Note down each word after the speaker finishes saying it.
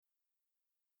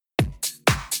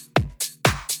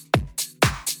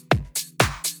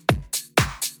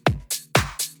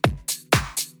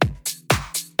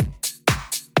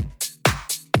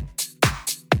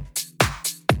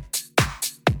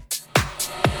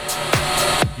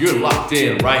You're locked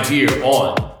in right here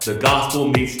on the Gospel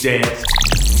Meets Dance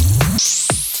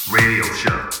radio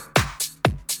show.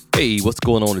 Hey, what's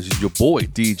going on? This is your boy,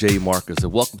 DJ Marcus,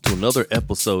 and welcome to another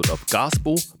episode of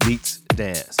Gospel Meets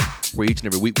Dance, where each and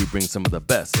every week we bring some of the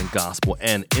best in gospel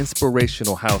and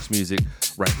inspirational house music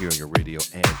right here on your radio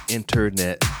and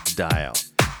internet dial.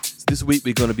 So this week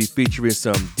we're going to be featuring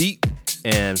some deep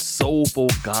and soulful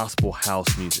gospel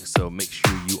house music, so make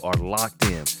sure you are locked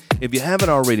in. If you haven't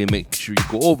already, make sure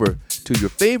you go over to your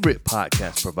favorite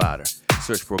podcast provider,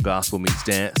 search for Gospel Meets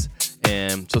Dance,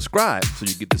 and subscribe so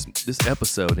you get this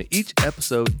episode and each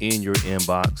episode in your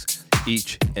inbox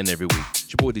each and every week.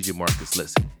 It's your boy DJ Marcus.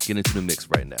 Let's get into the mix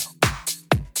right now.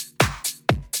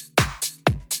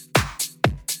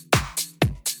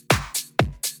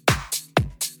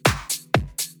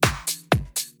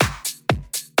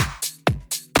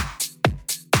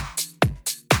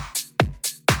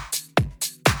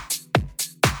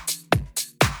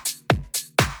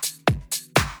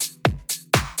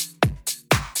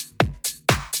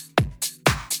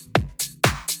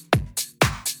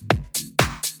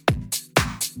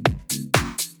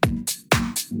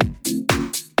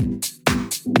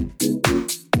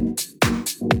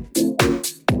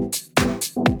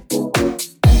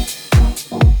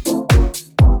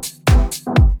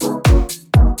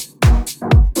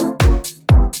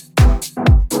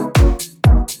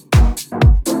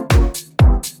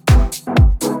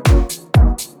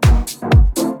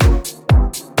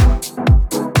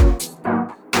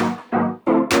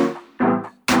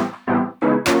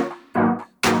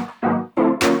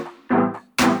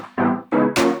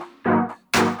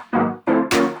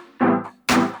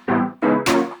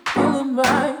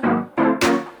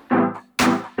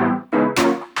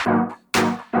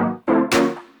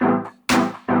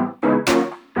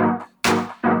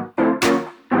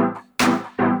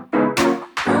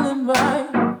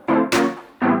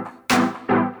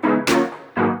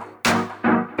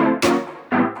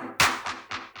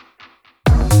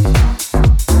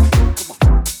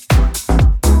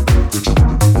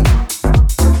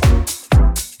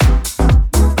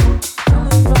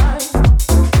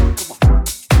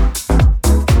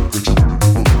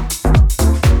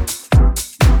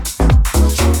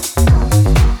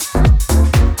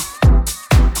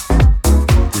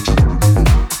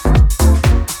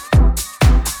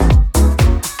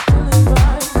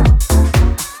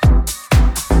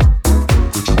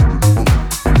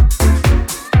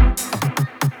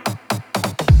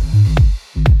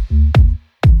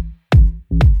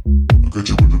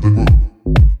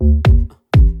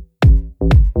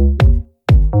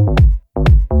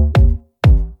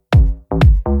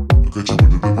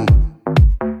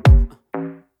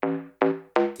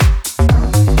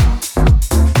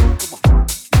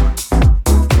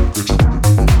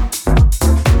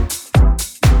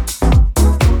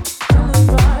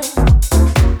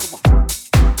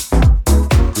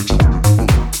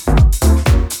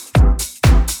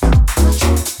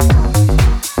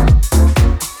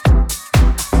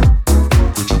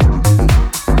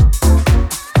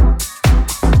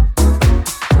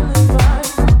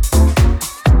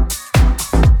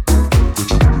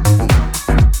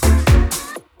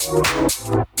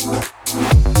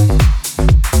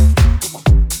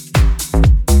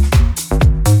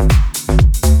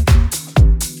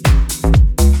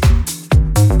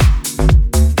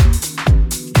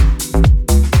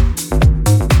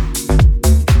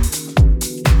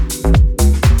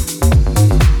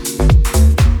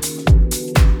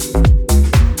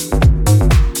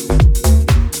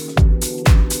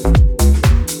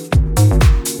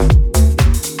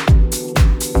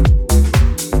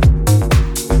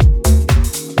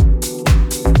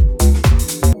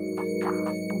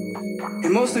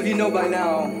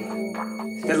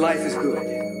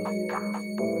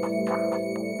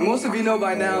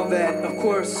 By now that, of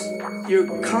course, you're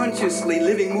consciously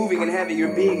living, moving, and having your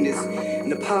beingness in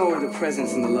the power of the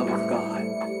presence and the love of God.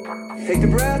 Take the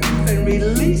breath and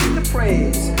release the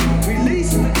praise,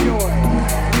 release the joy,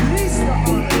 release the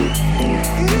honor.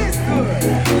 It is good.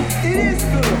 It is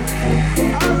good.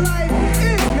 Our life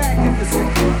is magnificent.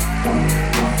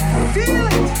 Feel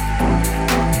it.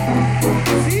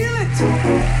 Feel it.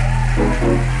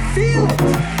 Feel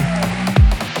it.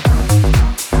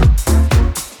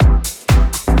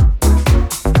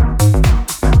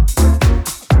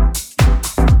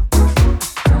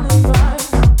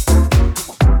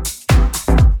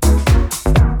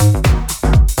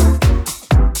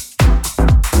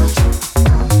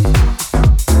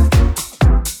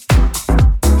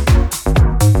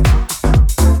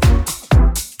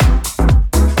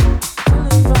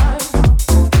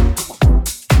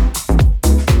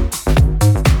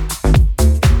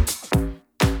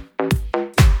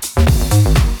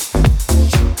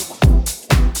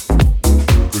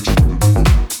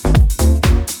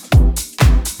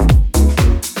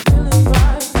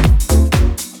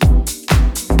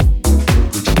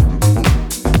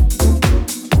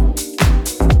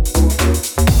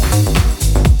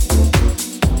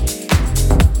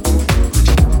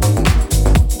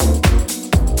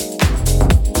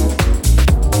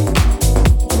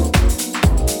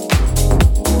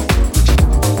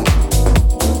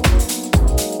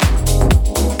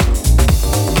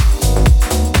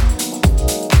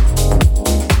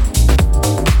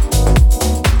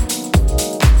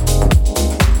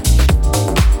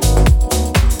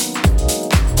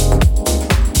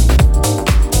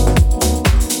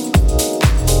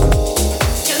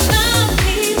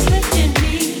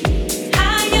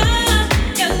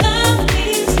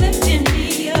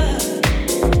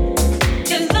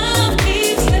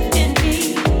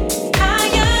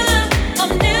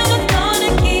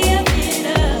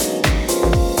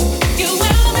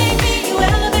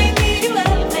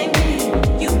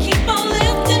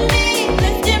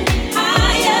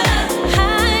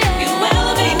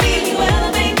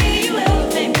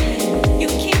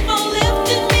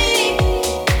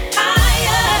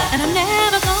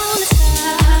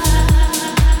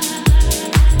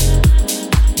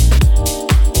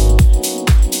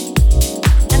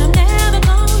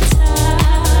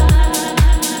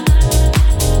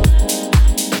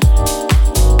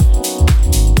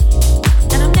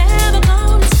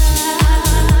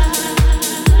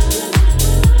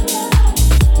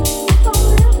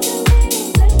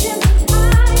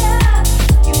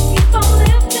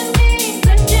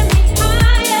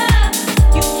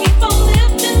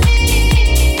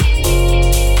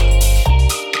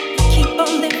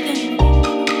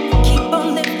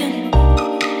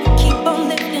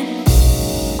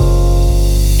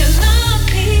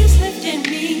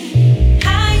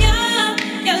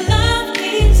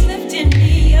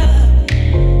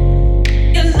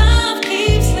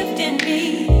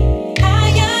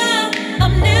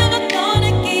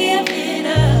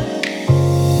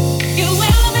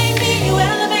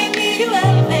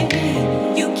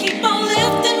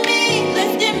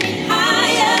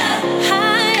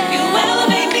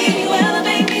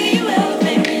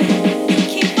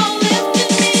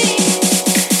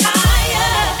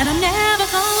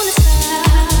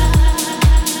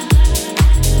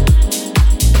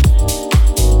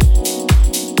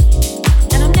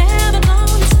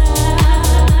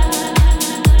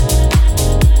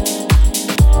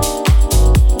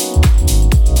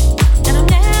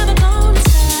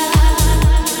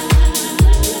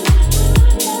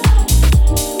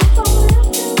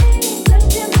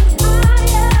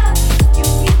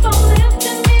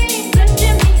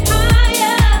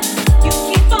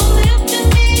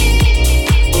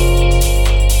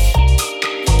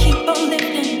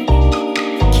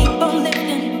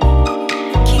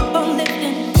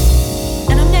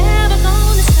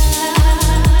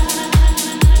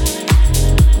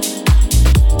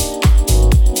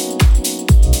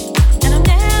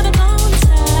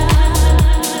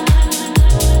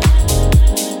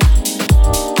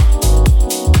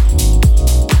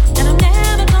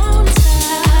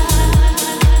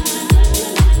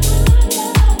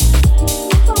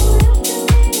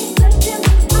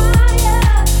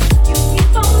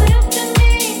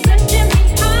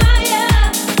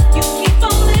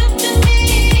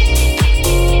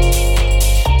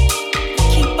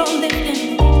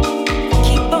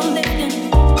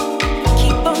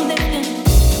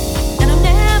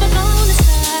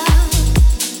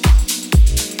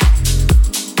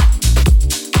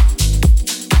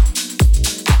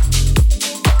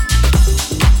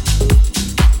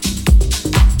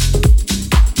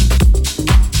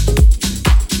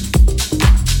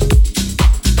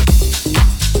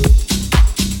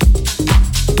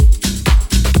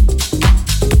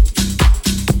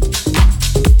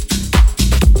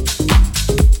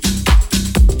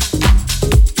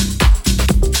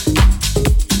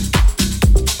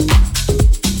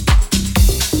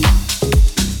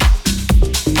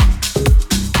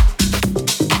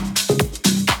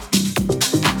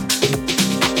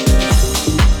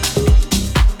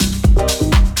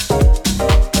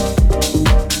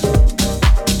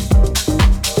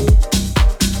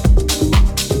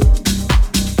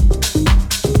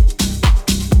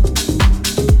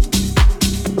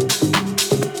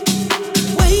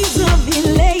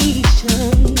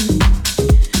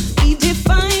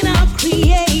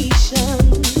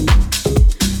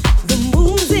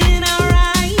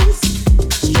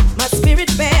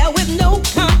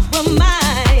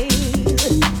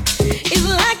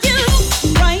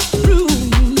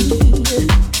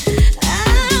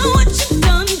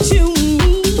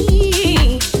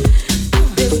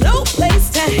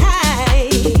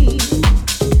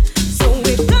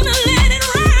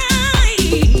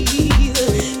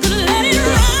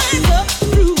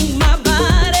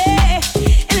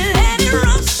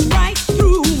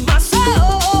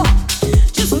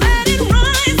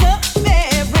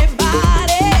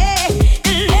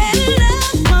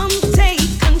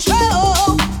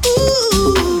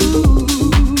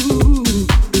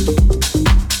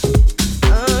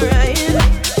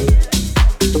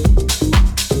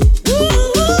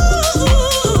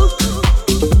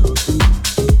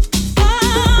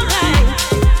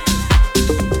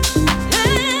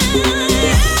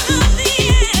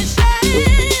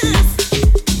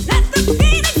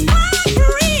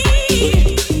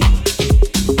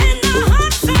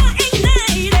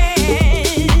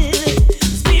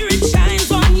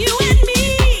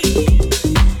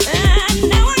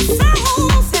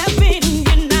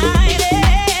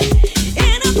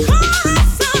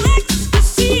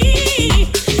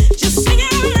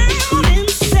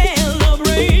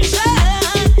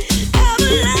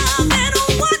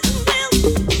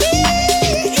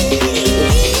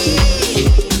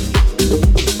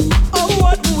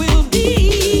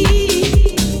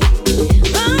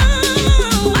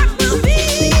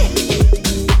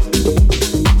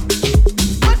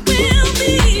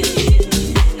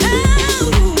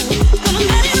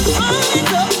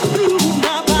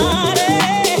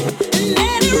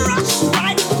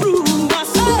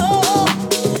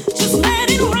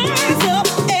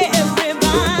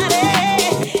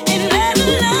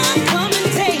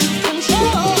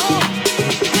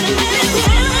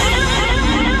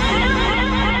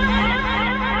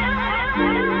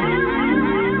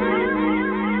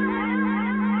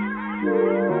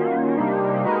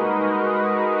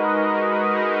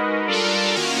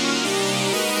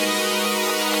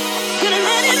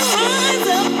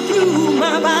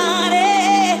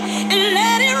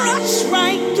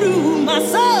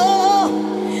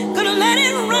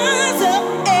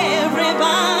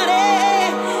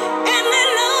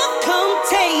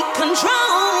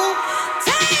 Control,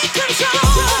 take control.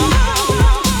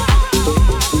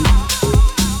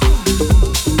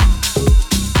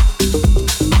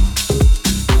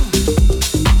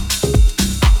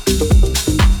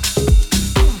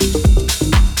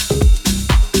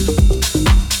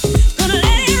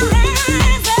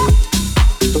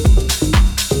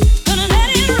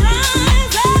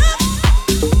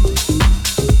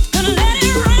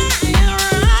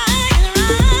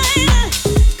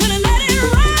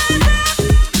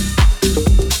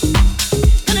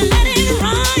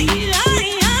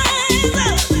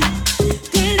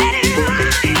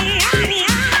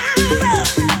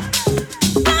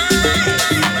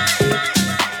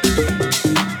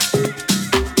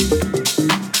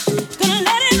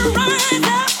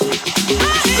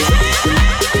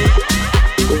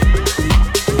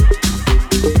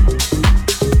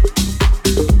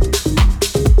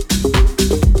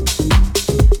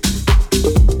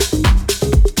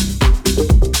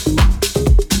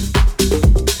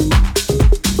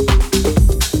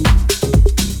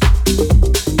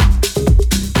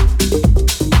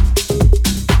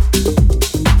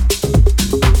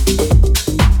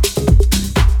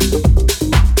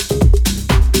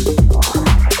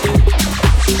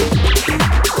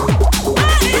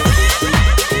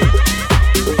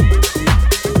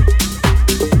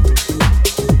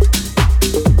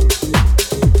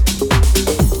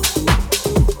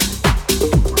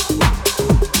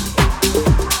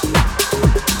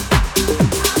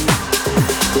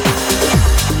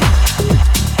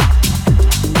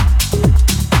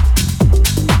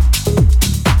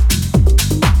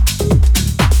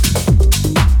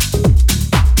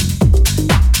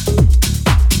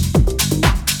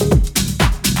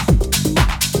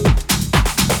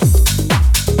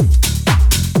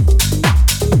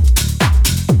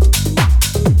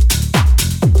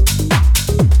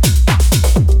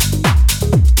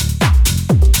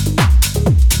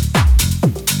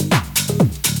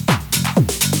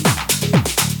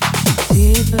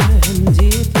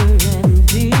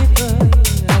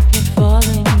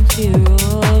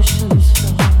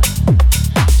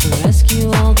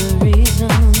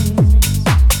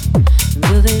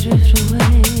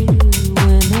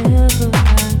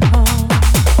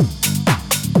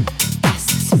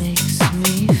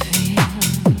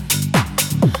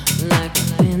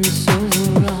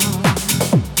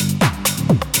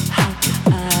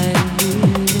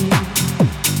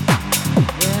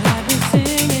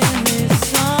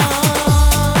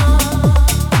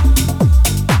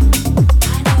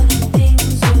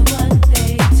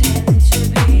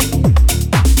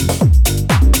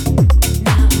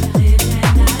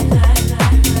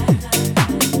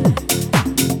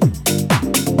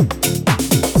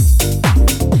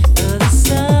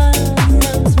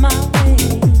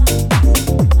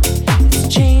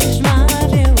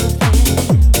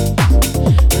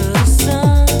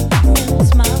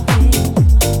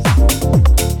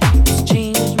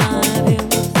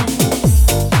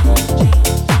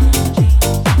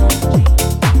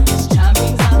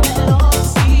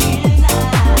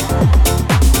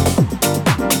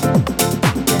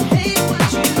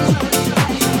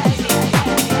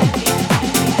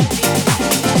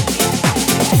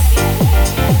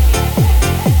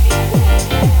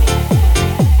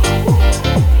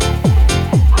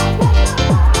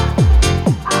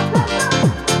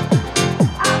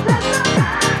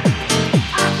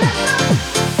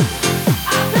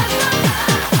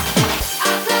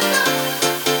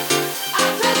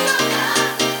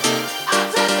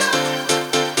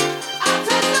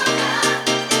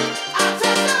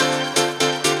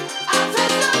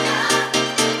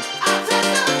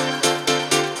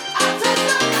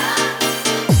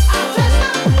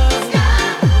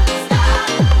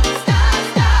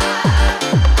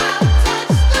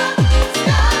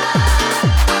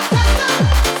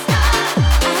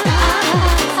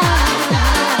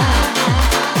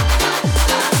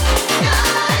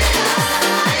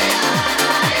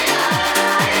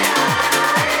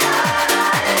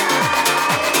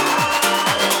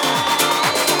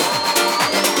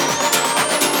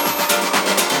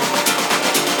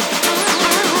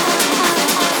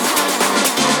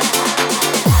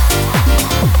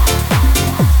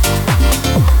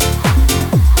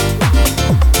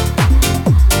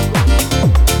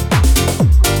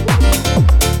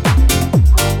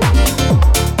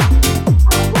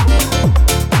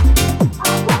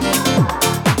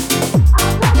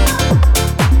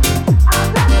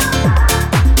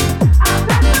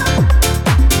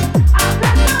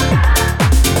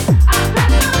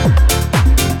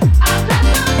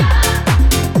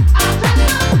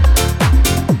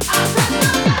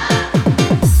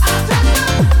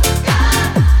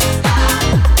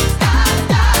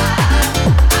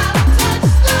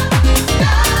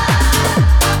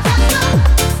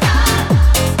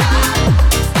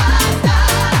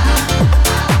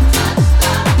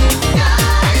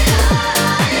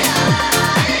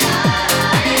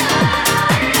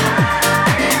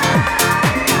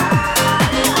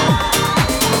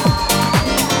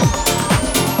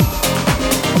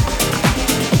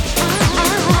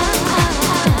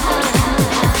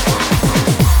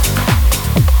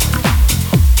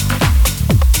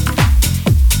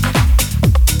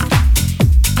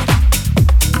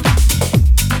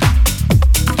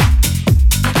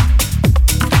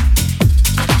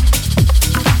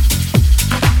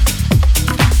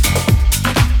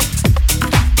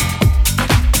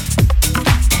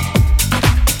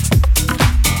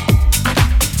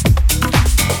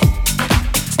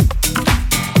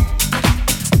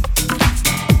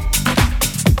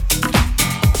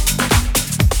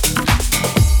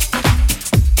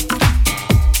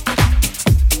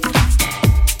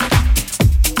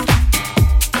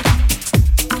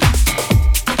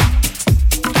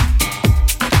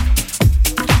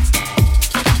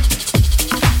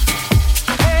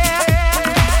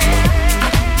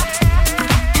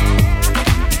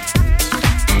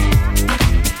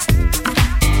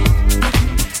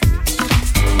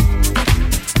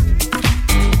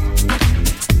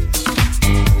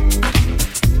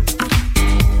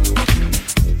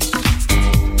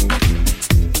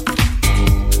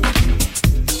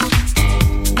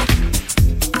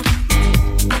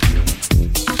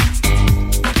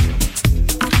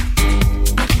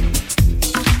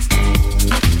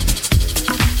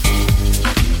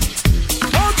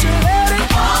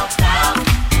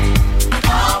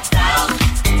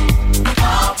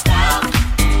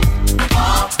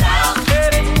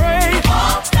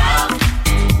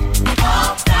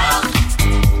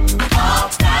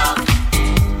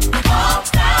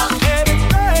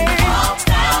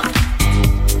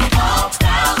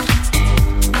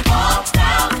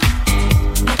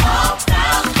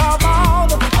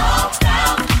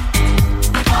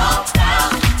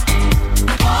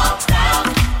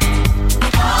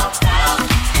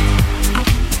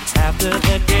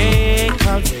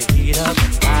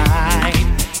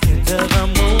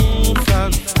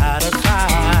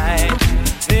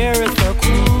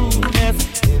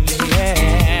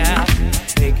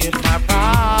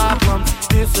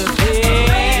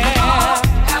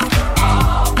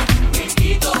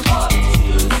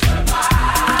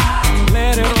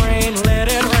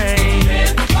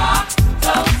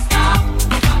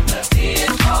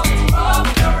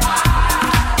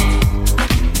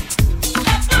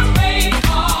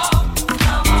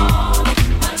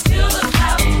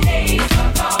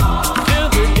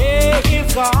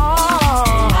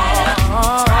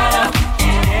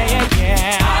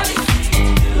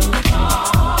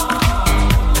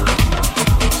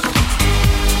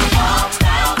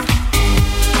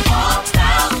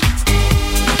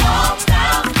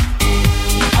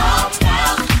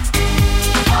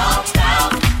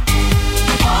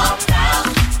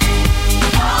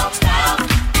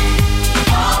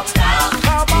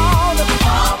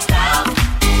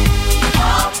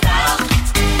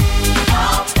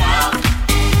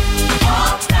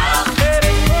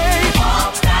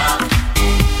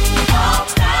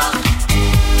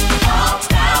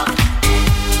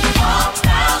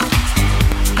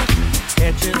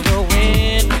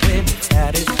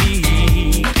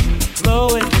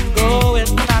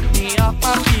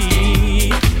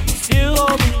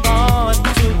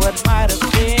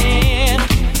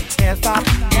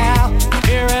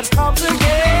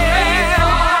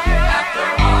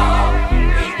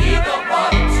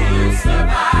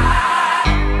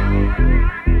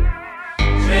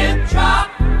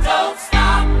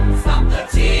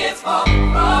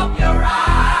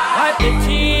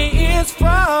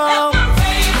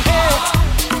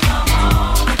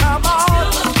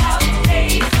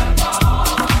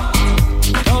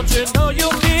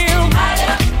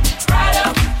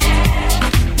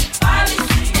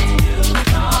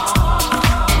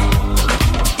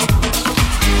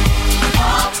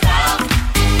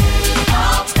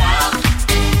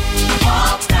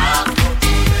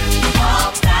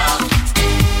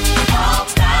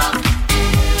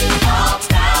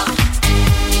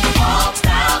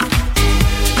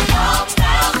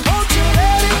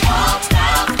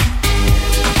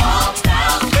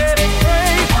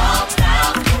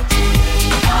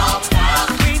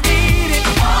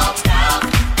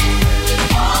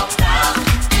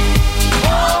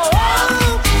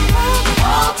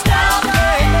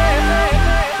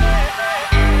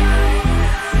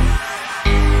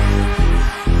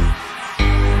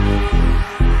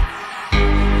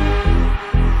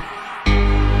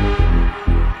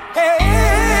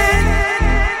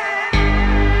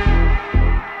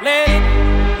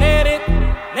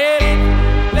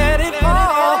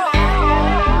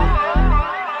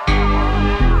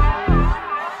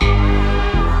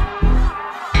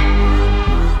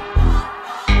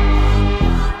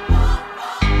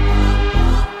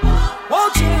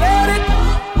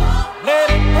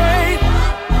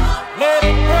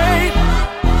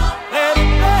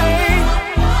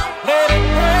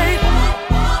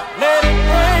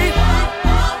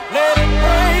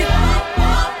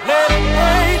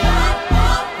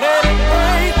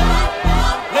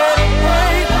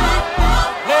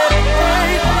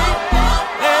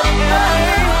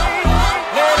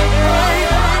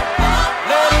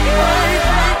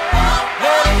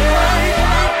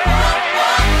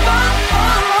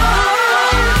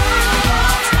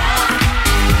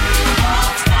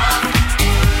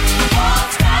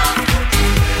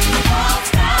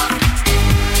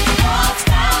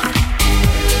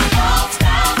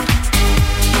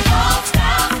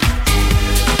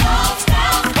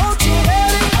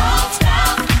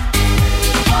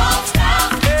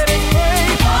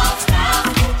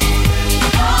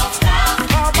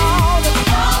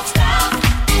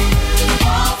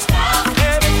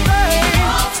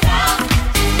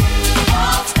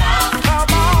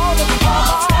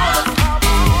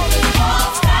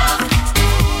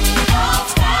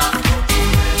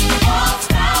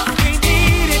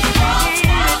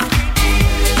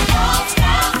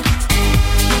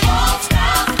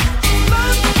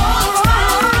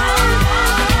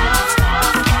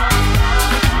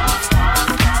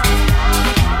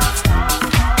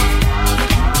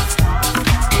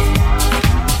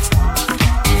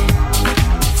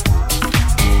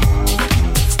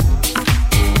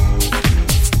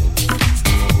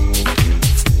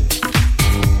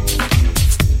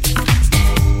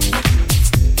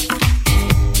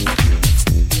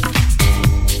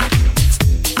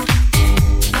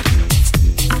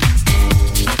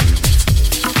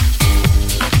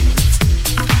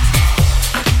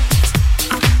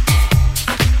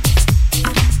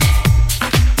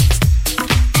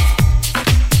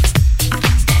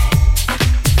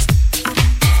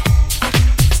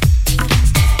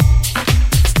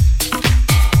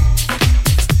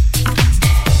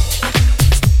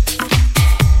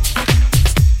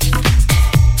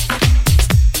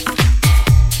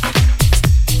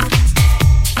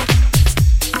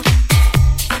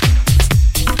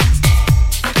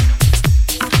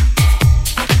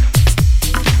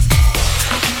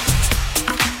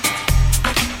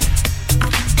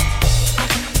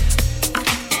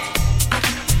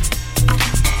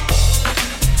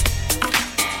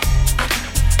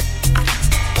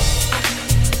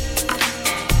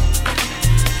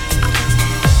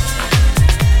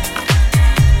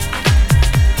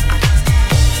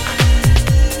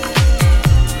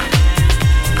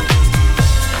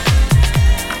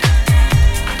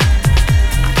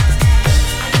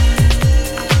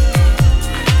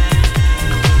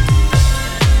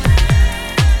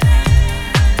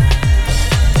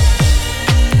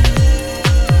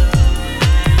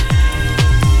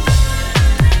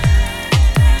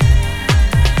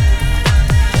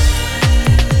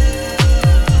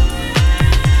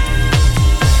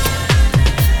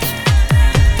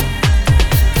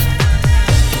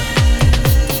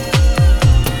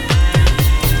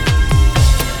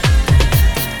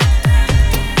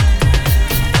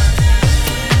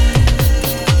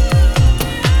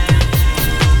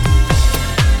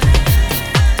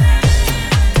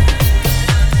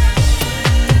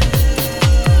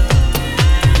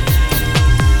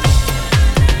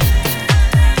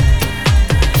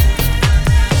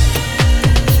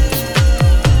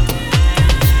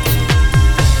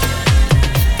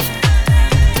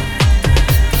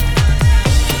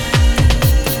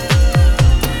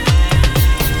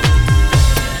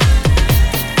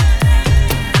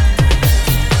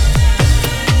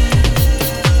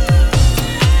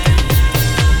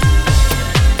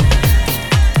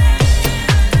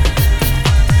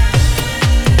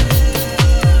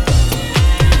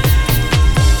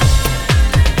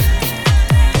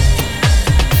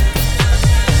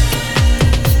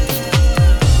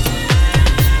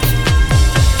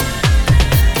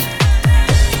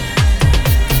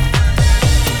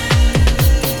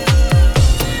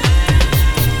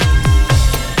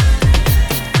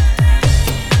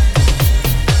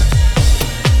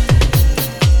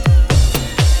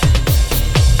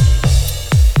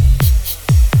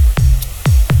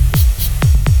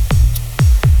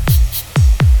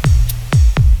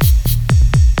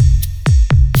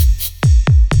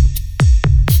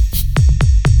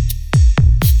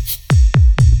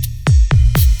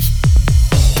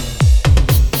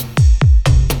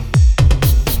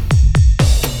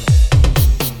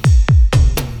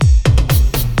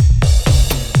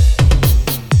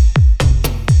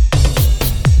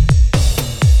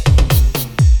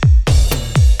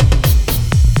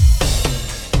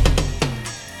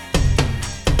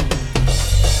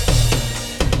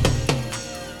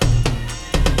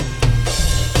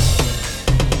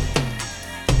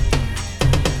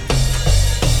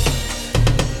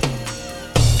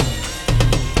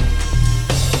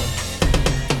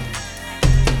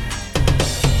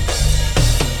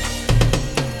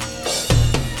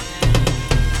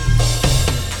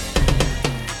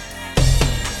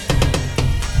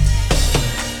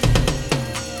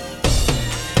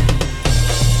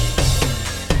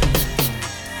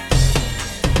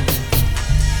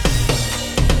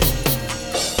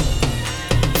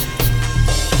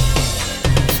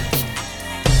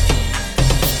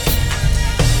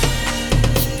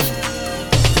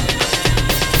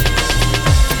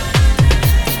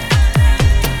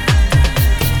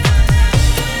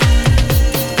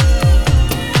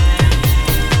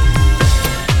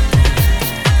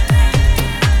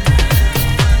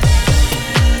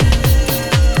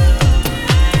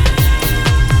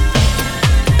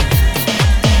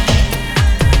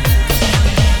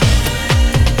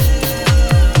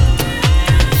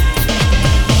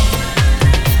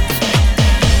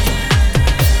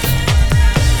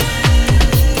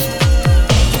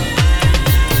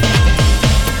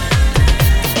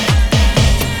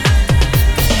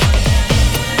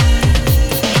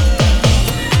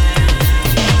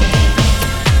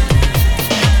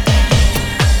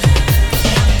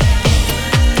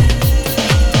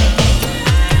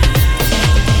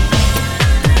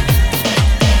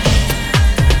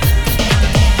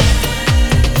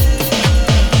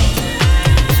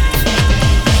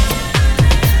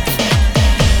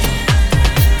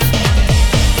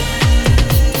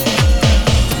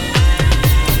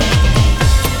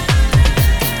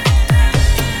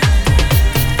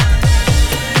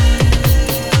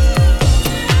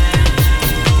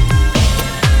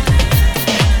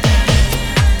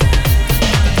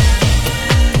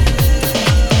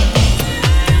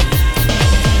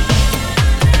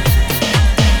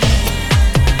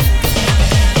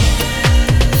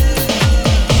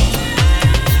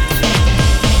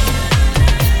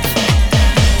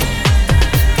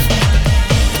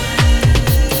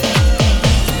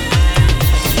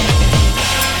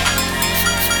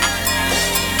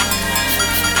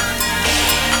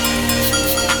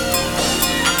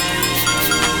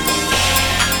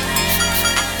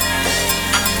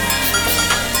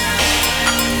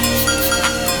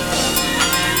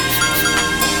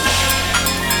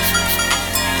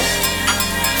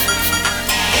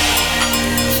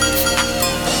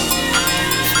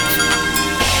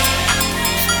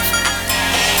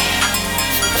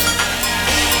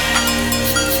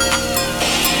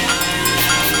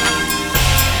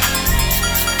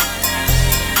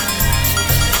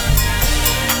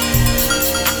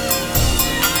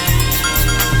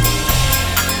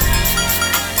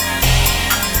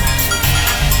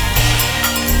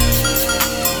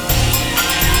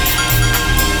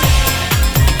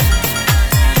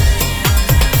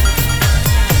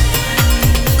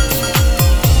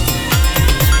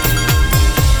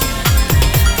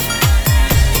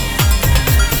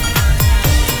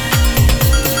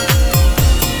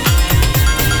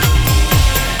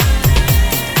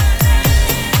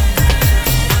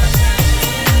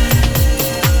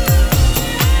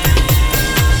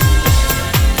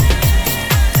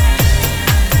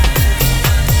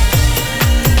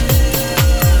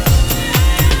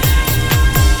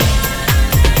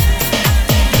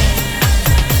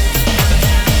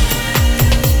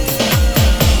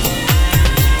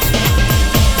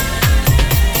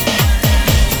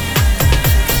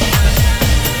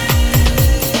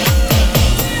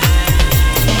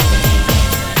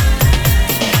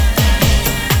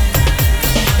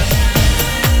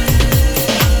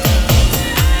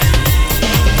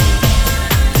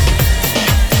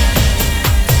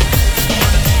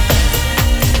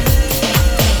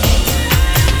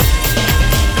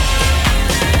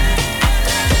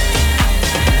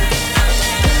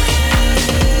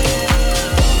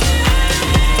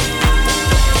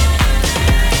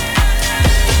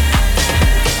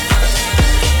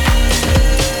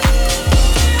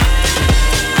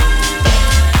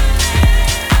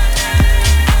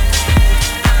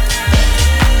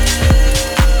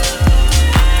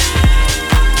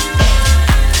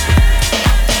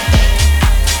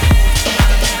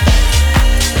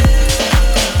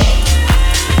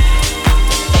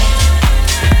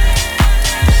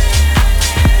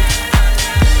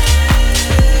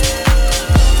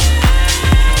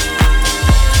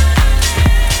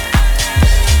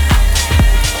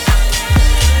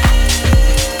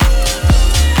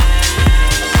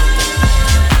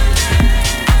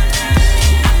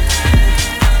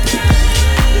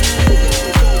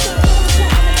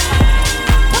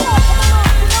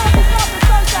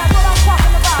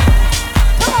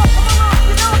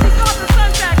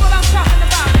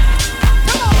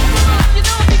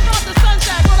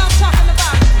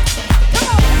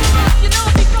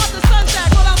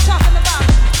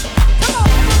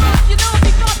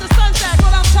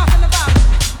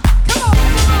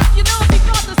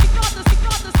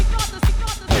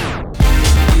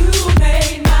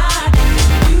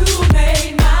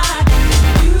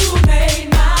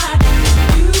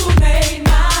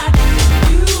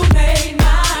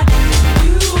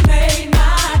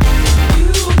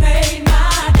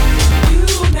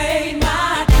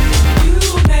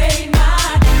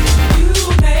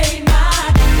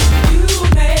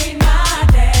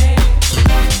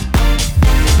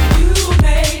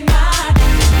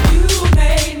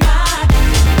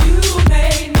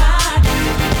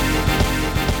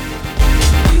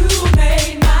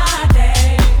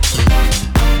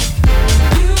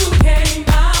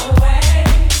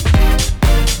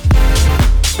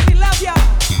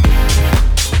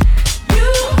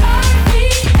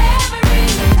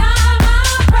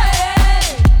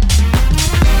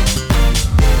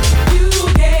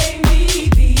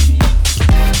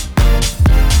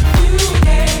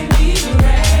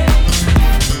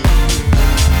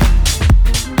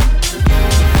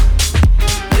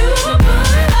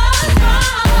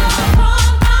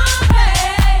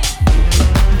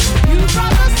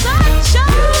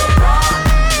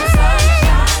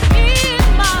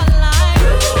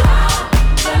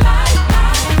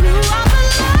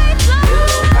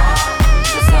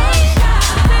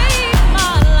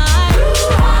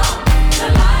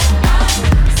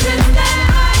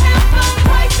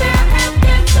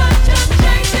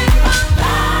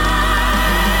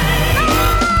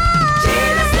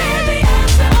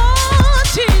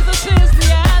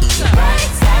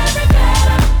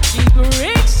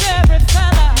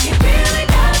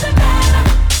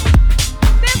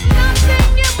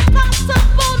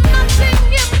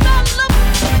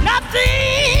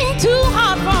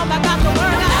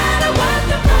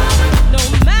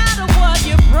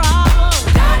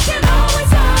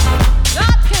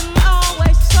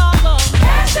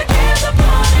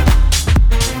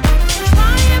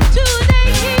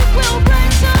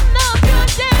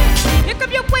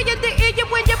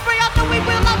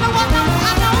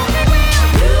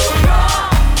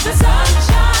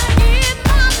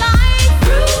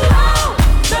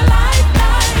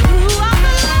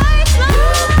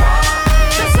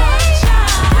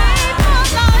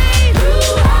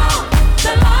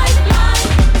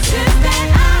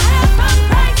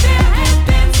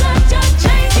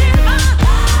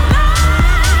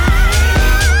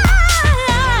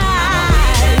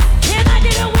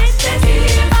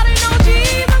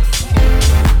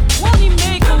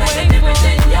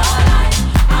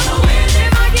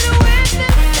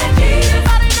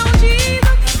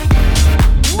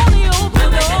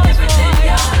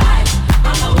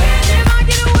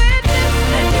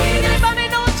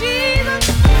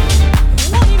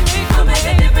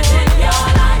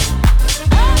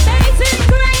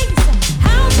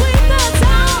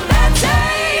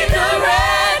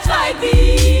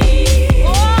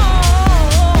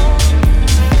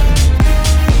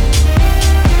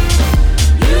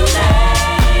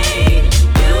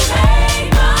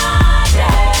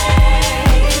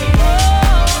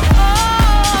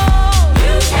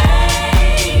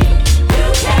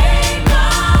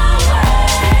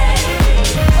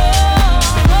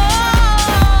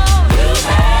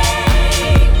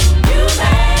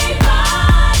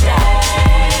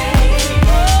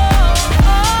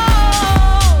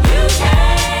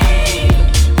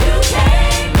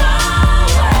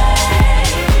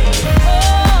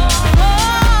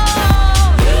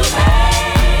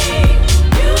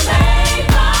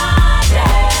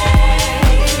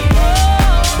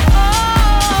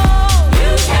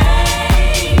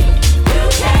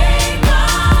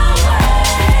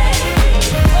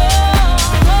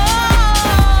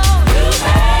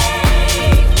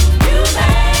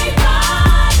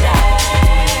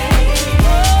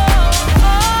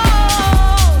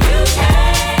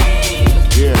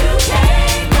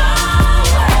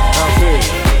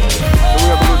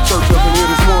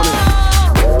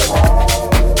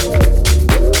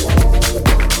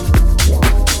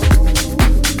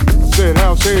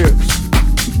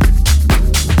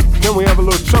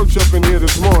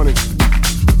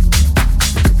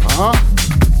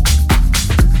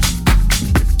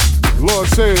 Lord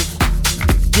says,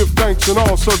 give thanks in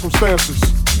all circumstances.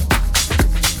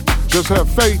 Just have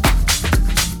faith,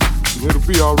 and it'll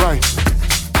be all right.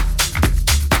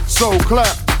 So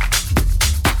clap.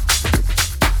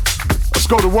 Let's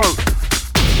go to work.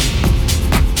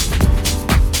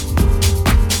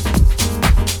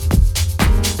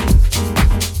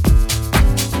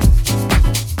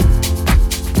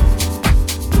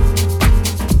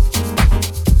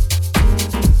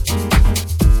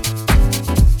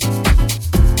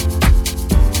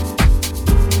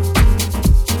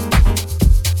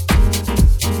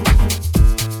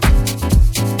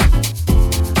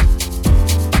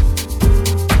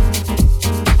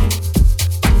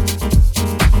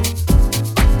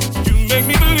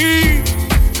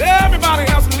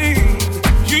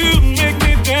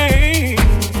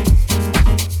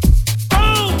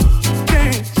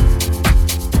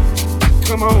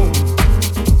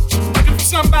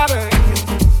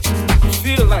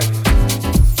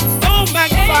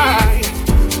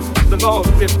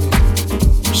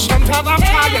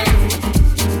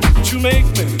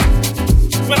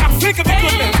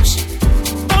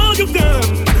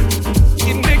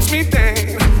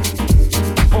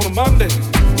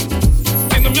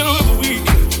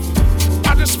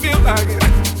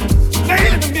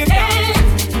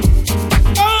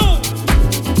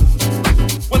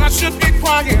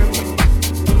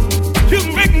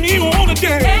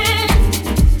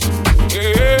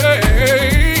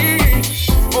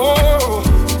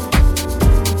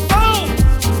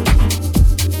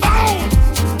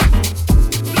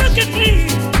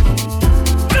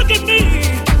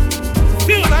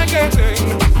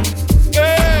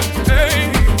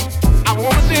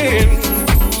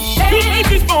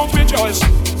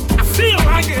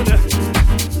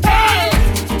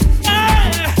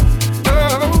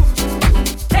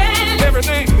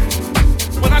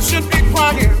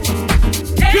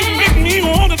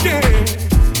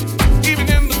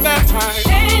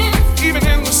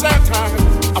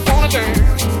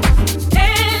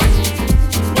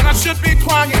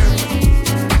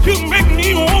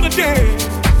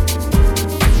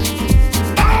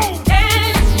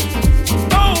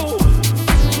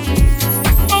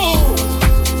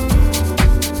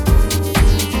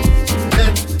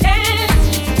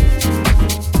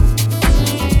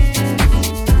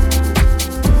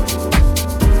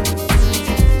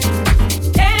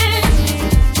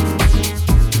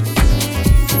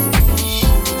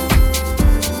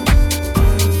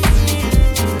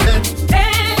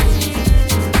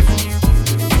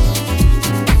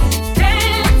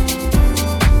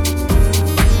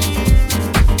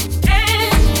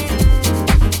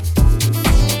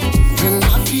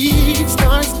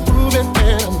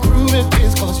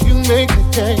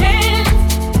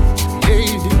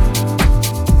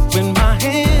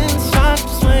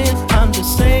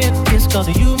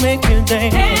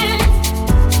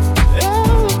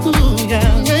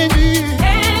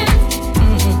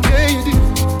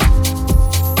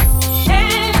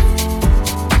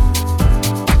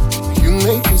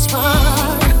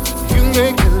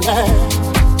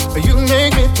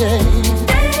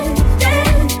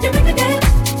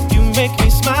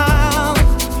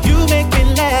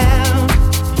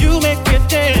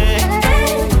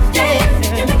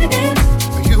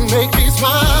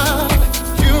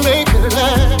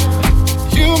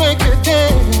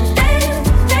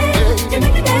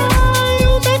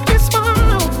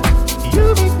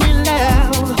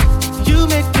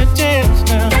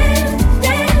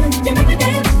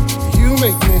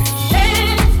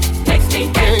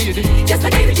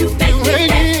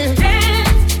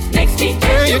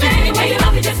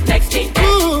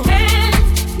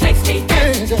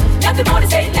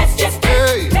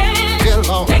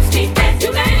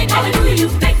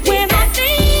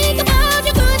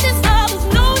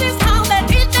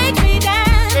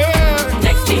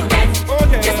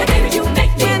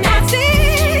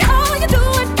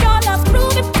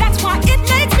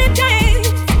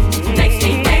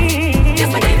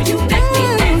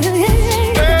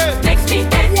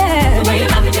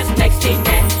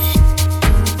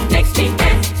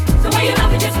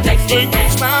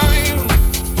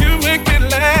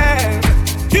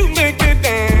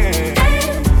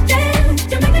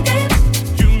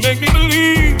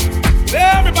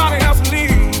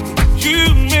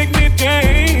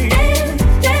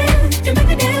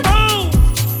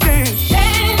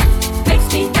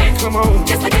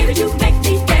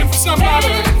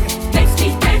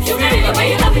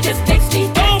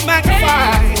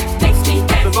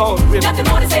 Nothing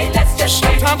more to say, let's just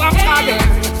sometimes I'm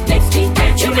tired. Makes me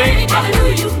dance, you make me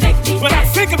hallelujah, you make me when I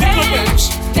think of your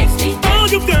goodness, makes me all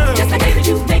you've done, just like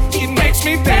you make me, it makes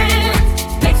me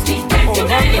dance, makes me dance. You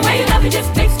make me way you love me,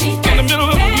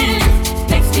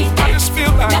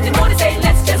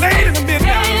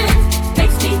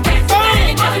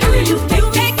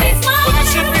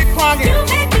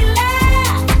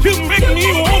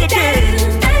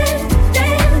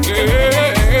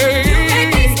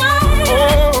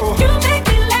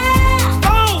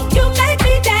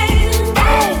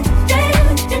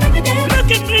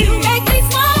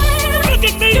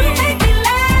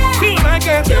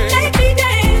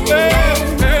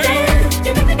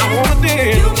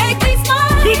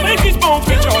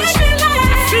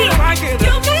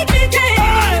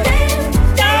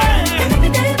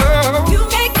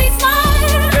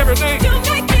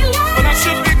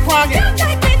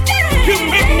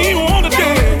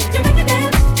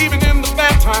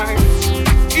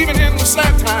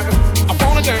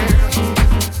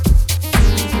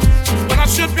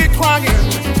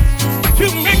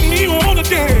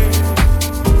 dance.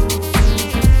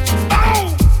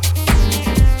 Oh,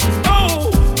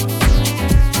 oh,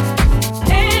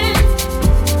 dance.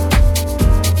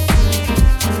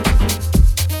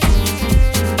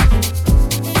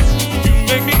 You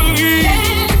make me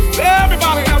believe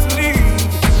everybody else believes.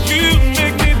 You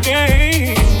make me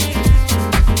dance.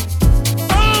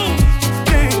 Oh,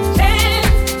 dance,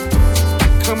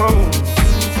 dance. Come on,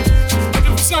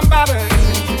 looking for somebody.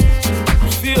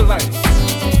 Feel like,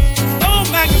 oh,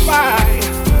 magnify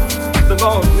the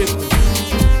Lord with me.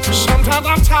 Sometimes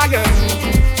I'm tired,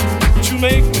 but you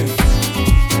make me.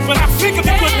 When I think of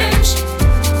the goodness,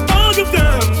 all you've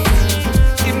done,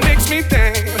 it makes me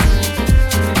dance.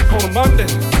 On a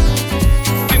Monday,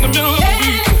 in the middle of the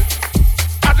week,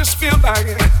 I just feel like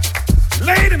it.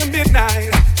 Late in the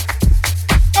midnight,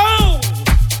 oh.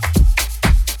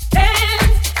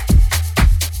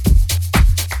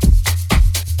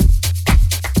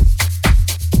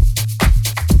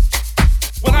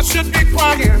 I should be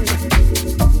crying.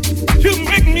 You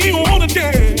make me wanna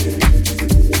dance.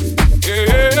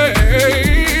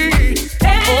 Hey,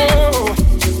 oh,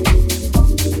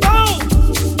 oh,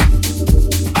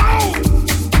 oh.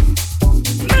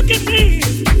 Look at me,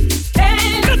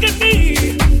 look at me.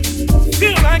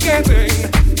 Feel like dancing.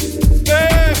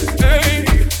 Hey, hey,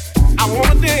 I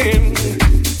wanna dance.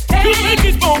 You make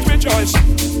these bones rejoice.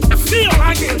 I feel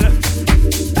like it.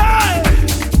 Hey.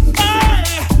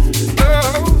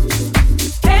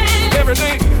 Every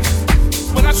day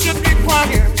when I should be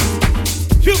crying,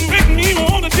 you make me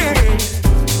wanna dance.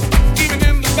 Even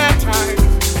in the bad time,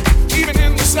 even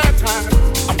in the sad time,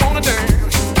 I wanna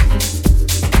dance.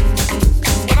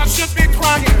 When I should be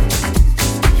crying,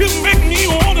 you make me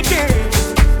wanna dance.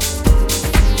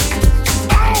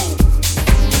 Oh,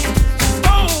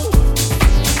 oh,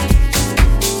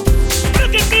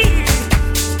 look at me,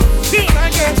 feel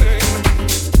like dancing.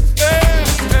 Hey,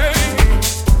 hey,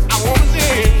 I wanna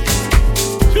dance.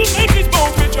 You make these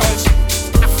bones rejoice.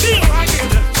 I feel like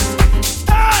it.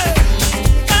 Hey,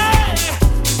 hey,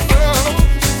 oh.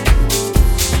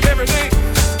 Every day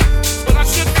when I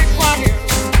should be crying,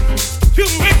 you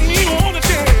make me wanna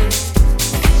dance.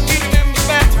 Even in the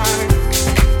bad time,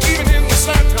 even in the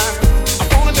sad time, I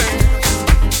wanna dance.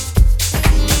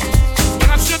 When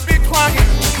I should be crying,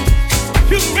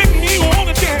 you make me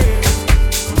wanna dance.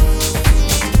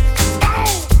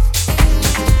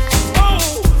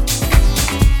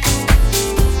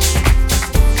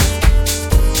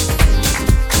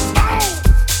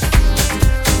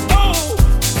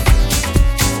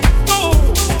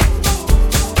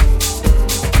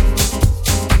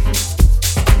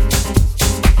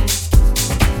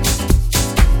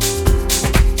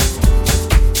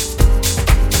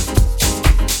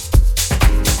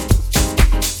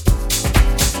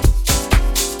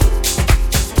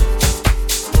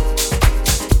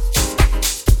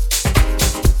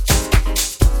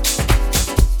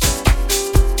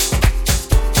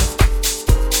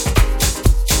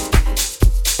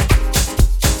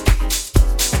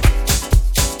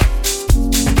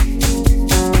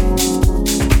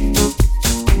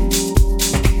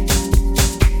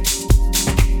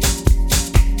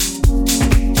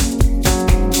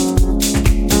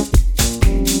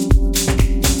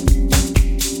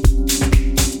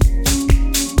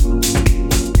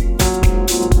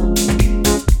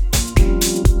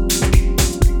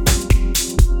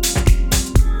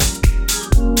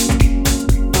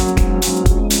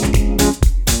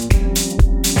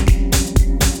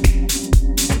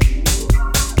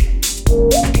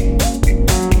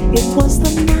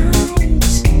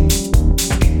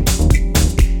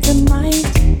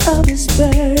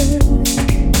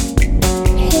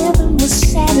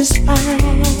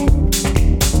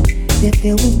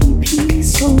 There will be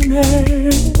peace on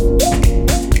earth.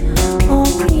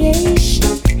 All creation,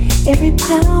 every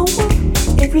power,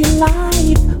 every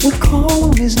life would call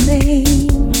on His name.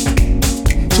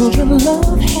 Children,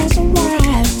 love has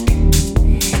arrived,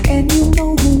 and you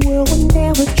know the world will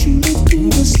never truly be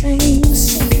the same.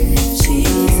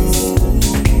 Jesus,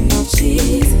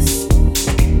 Jesus,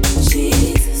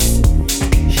 Jesus.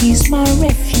 He's my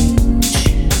refuge.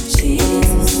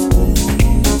 Jesus,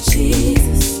 Jesus.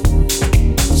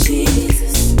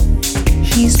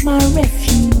 He's my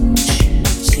refuge.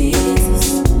 Jesus,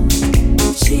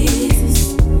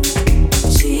 Jesus,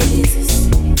 Jesus.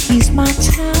 He's my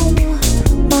tower,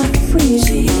 my friend.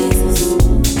 Jesus,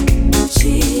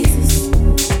 Jesus,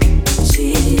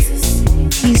 Jesus.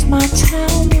 He's my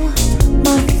tower,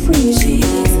 my friend.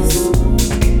 Jesus,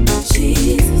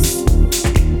 Jesus,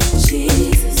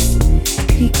 Jesus.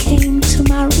 He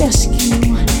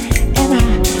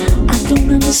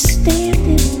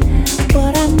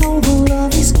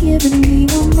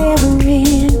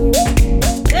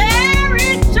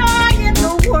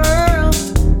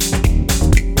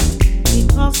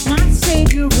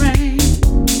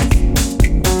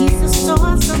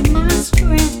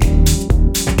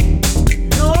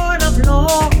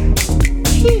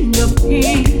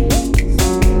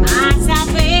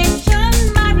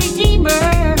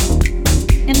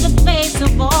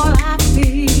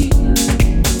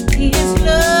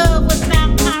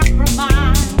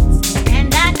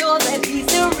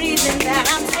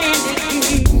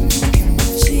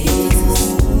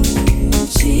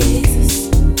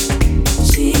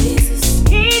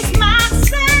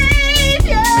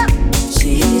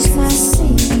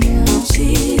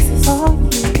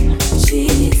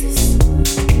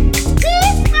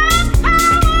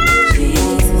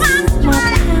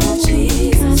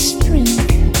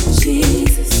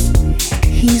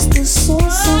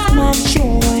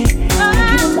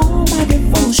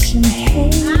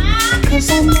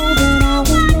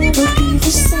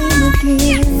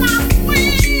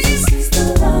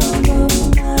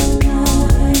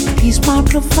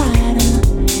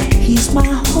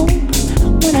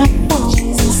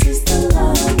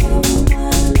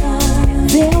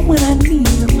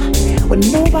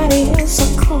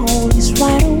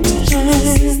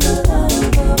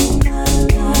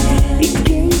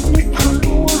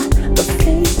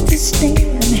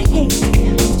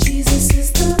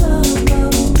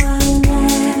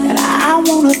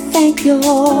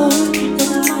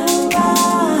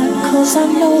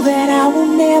I know that I will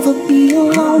never be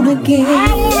alone again.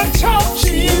 I wanna talk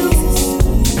to you,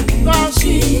 Lord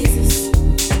Jesus.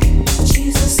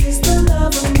 Jesus is the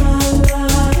love of my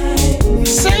life.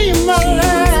 Save my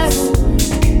life.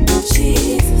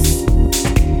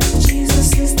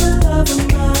 Jesus is the love of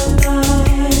my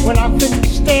life. When I couldn't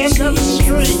stand up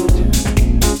straight.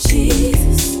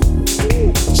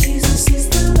 Jesus is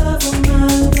the love of my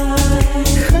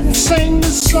life. Couldn't sing the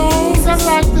songs I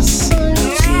like to sing.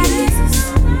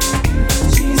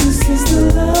 Jesus is the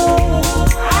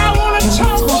love. I wanna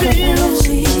talk to you, Lord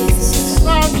Jesus.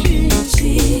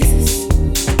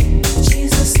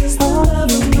 Jesus is the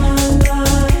love of my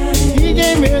life. He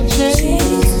gave me a chance.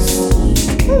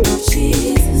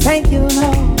 Thank you,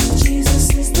 Lord. Jesus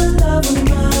is the love of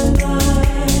my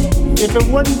life. If it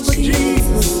wasn't for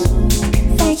Jesus,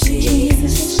 Thank you,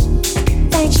 Jesus.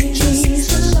 Thank you,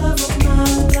 Jesus. Love of my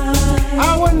life.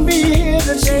 I wouldn't be here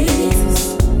today.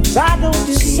 I don't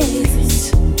deserve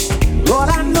it. Lord,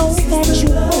 I know that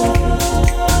you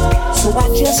are. So I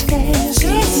just ask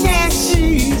Just ask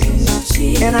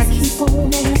Jesus. and I keep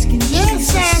on asking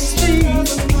Just ask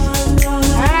Jesus.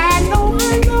 I know.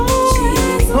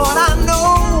 Lord, I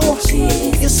know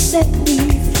you set me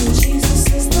free. Jesus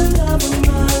is the love of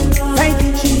my life. Thank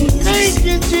you, Jesus. Thank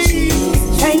you,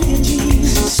 Jesus. Thank you,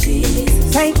 Jesus.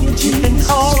 Thank you,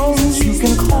 Jesus. You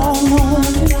can call on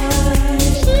me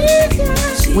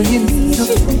when you need a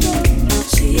friend.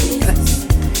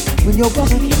 When your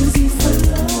brother can be found,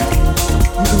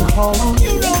 you can call on me.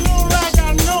 You don't know like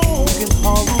I know. You can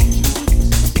call on me.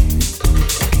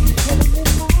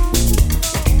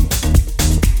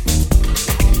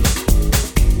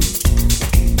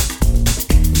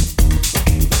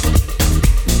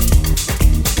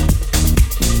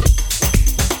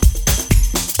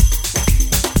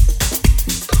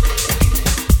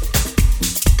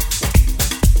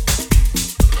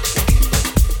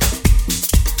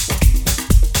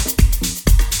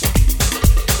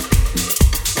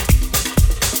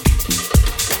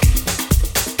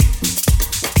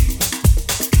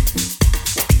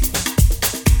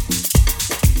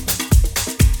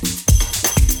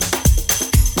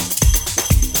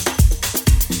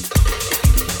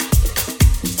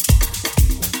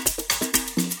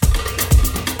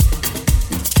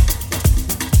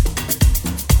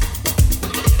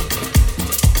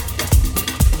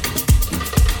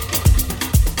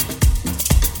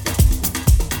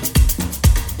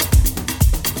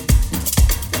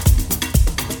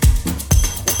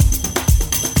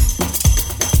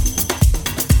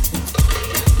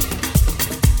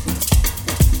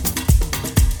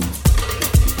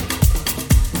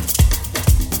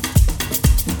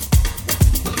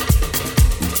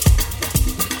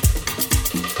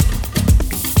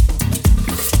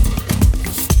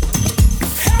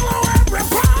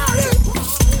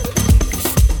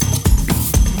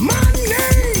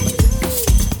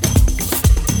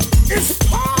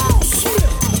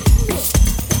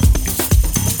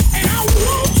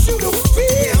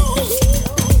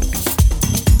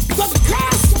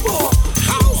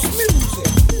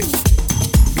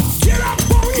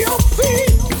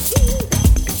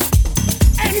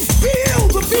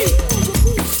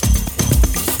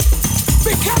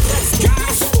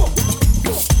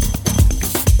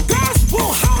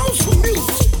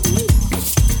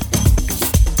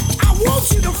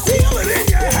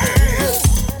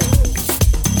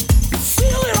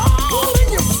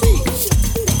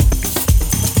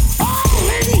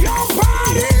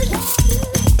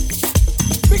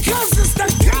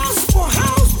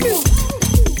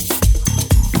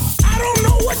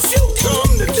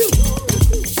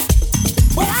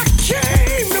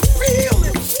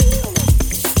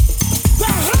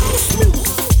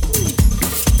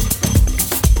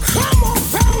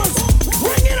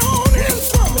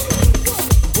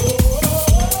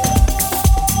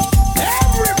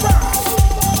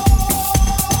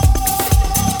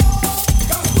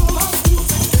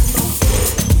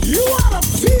 You ought to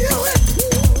feel it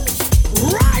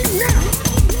right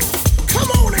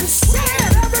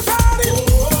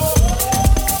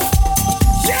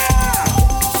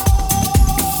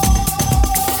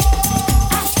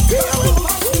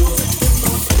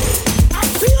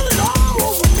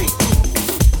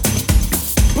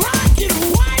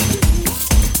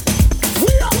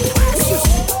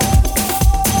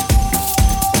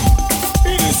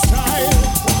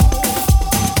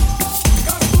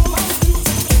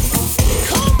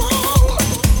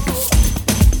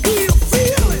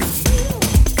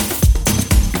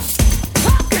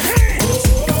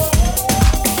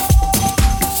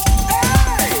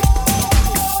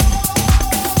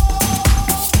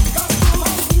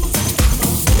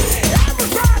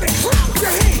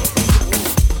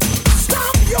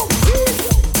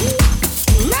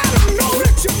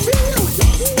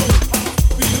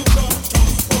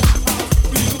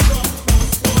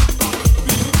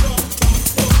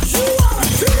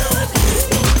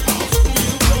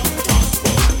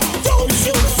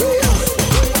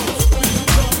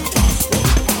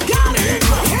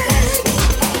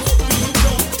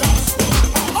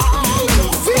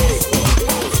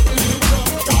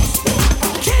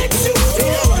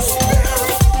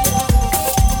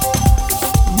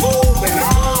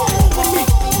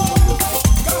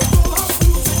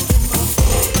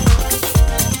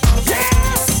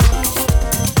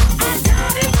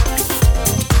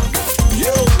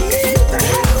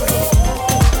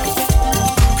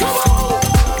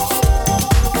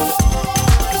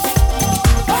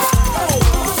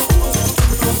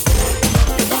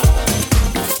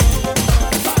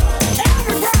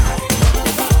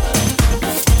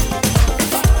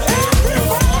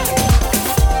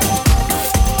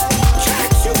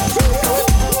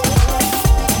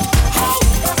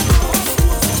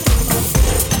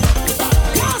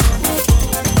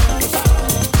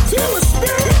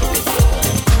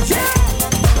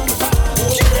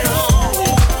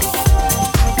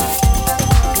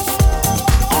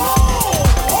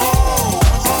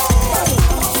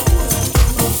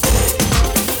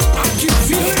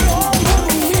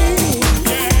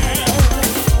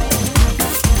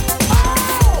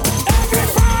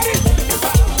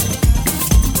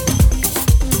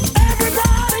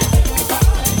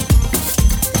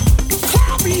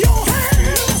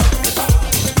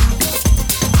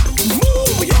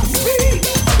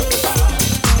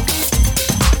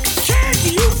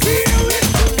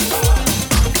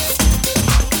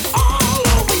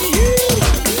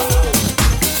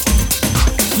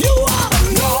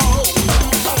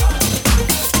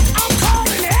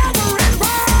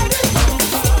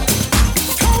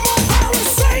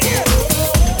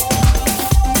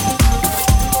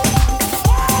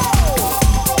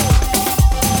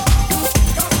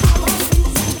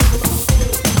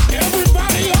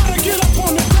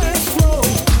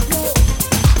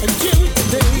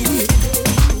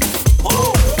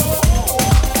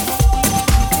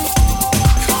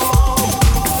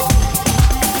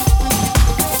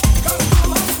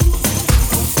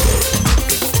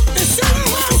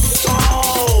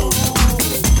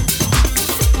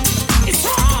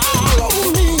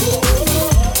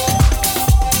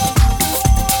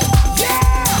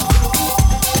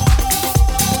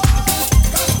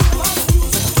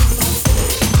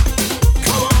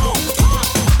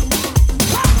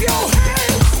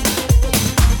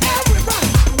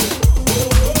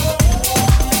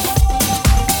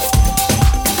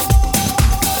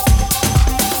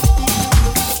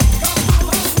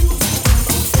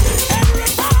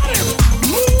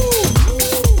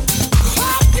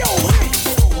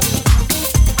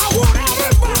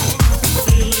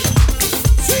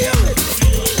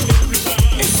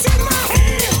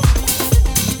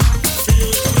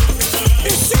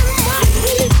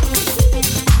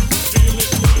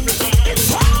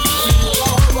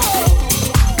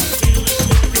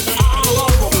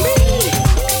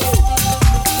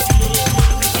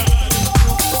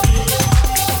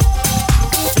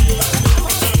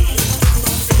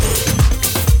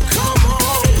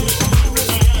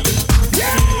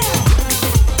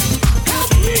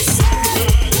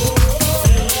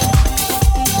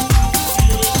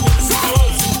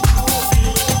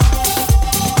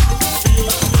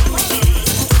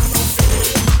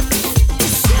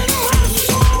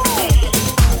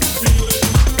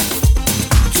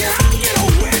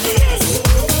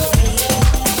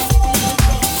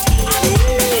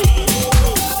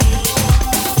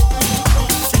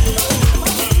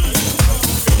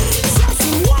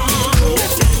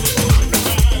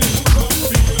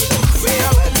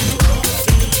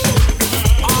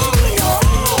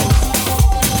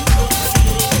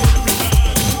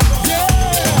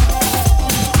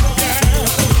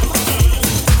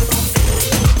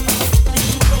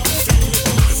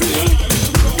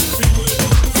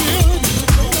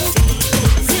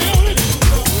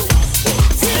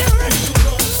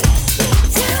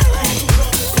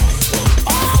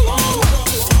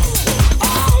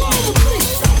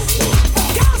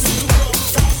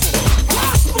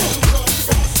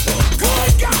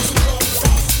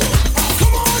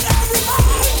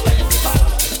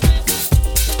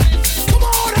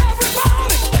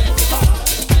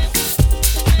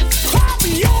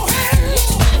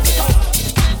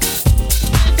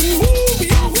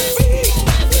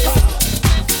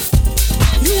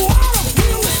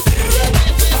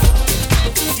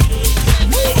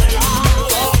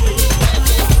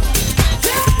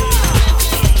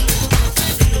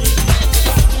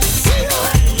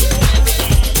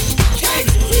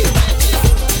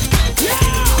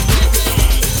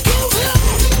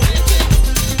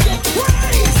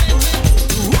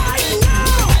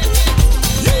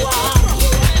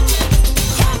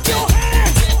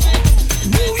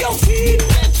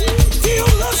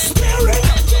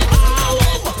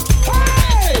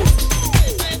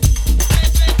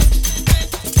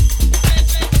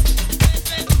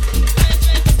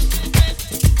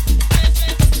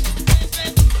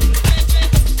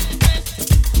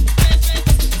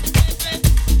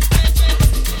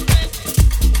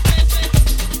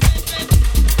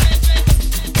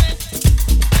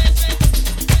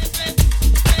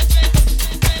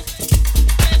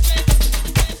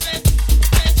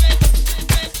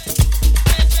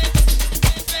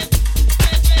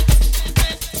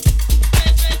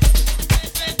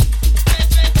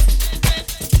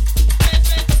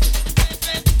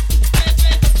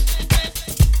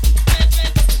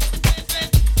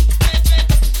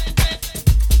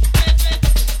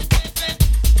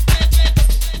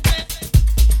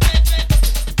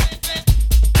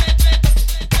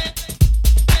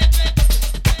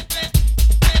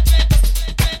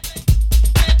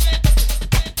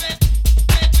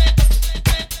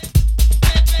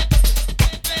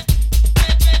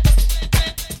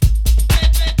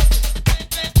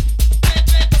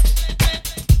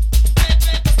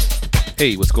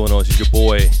Hey, what's going on? This is your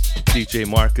boy, DJ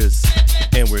Marcus,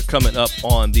 and we're coming up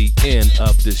on the end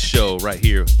of this show right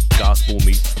here, Gospel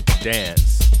Meets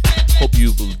Dance. Hope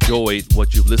you've enjoyed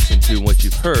what you've listened to and what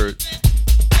you've heard.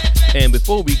 And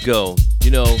before we go,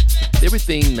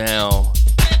 everything now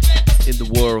in the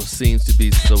world seems to be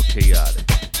so chaotic.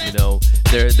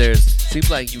 There's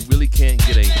seems like you really can't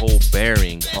get a whole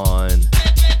bearing on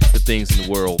the things in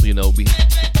the world. We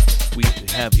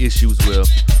have issues with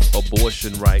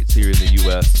abortion rights here in the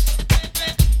U.S.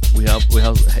 We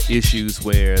have issues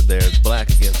where there's black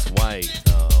against white,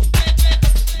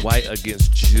 white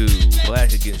against Jew,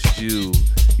 black against Jew.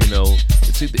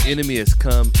 See, the enemy has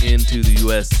come into the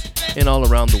U.S. and all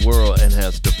around the world and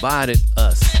has divided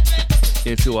us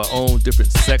into our own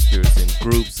different sectors and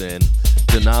groups and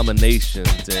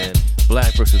denominations, and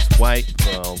black versus white,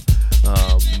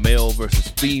 male versus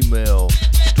female,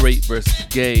 straight versus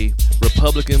gay,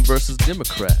 Republican versus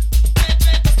Democrat.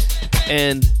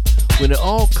 And when it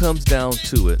all comes down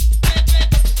to it,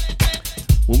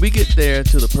 when we get there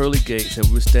to the pearly gates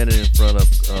and we're standing in front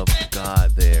of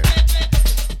God there,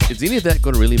 is any of that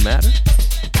going to really matter?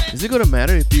 Is it going to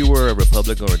matter if you were a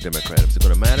Republican or a Democrat? Is it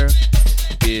going to matter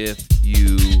if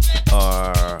you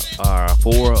are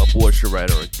for abortion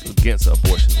rights or against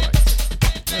abortion rights?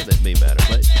 Well, that may matter,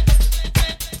 but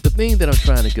the thing that I'm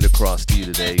trying to get across to you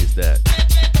today is that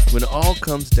when it all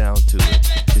comes down to it,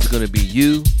 it's going to be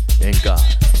you and God.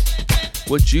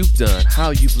 What you've done,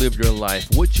 how you've lived your life,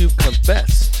 what you've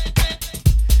confessed.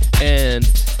 And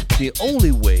the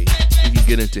only way you can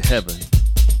get into heaven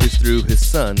is through his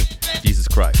son, Jesus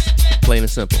Christ. Plain and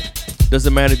simple.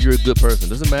 Doesn't matter if you're a good person.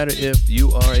 Doesn't matter if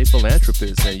you are a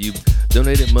philanthropist and you've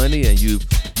donated money and you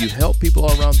help people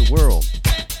all around the world.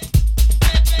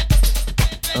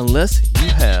 Unless you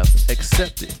have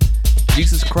accepted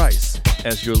Jesus Christ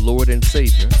as your Lord and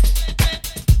Savior,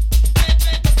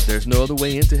 there's no other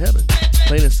way into heaven.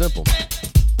 Plain and simple.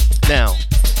 Now,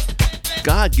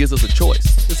 God gives us a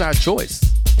choice. It's our choice.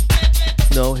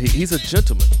 He's a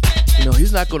gentleman.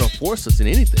 He's not going to force us in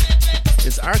anything.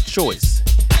 It's our choice.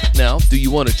 Now, do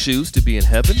you want to choose to be in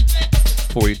heaven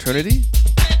for eternity?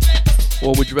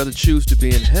 Or would you rather choose to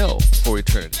be in hell for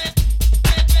eternity?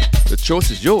 The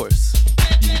choice is yours.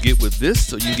 You can get with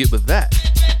this or you can get with that.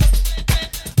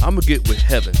 I'm going to get with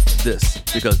heaven, this,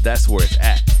 because that's where it's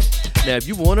at. Now, if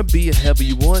you want to be in heaven,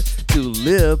 you want to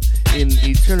live in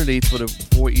eternity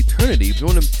for eternity, if you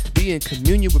want to be in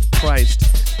communion with Christ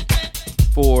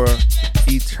for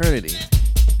eternity,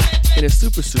 and it's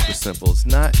super, super simple. It's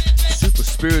not super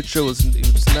spiritual.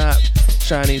 It's not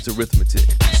Chinese arithmetic.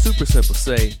 It's super simple.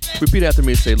 Repeat after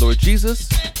me and say, Lord Jesus,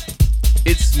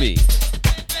 it's me.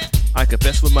 I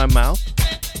confess with my mouth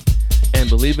and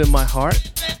believe in my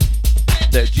heart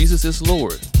that Jesus is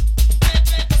Lord.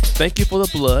 Thank you for the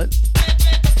blood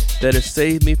that has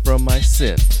saved me from my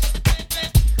sin.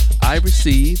 I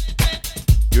receive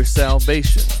your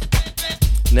salvation.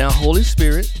 Now, Holy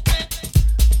Spirit,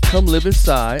 come live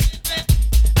inside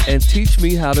and teach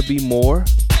me how to be more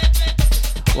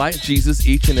like Jesus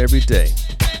each and every day.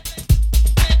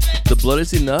 The blood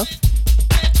is enough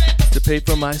to pay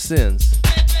for my sins.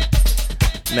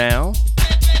 Now,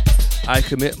 I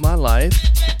commit my life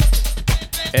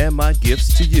and my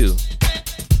gifts to you.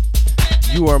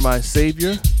 You are my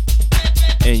Savior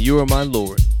and you are my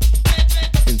Lord.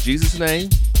 In Jesus' name,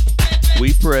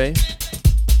 we pray.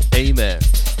 Amen.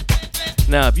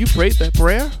 Now, if you prayed that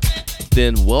prayer,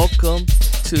 then welcome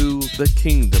to the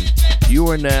kingdom. You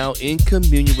are now in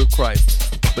communion with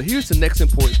Christ. But here's the next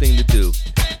important thing to do.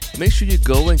 Make sure you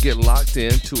go and get locked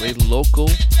into a local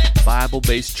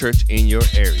Bible-based church in your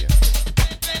area.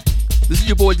 This is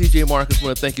your boy, DJ Marcus. I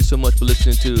want to thank you so much for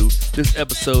listening to this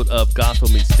episode of Gospel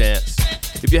Meets Dance.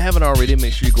 If you haven't already,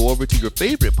 make sure you go over to your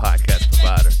favorite podcast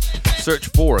provider. Search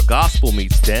for Gospel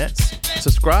Meets Dance.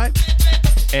 Subscribe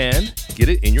and get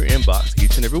it in your inbox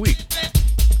each and every week.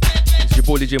 This is your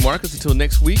boy, DJ Marcus. Until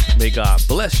next week, may God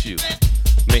bless you.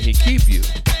 May he keep you.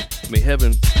 May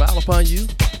heaven smile upon you.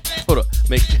 Hold on.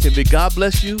 May God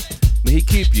bless you. May he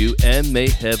keep you. And may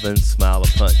heaven smile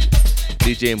upon you.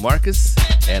 DJ Marcus,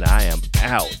 and I am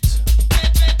out.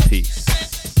 Peace.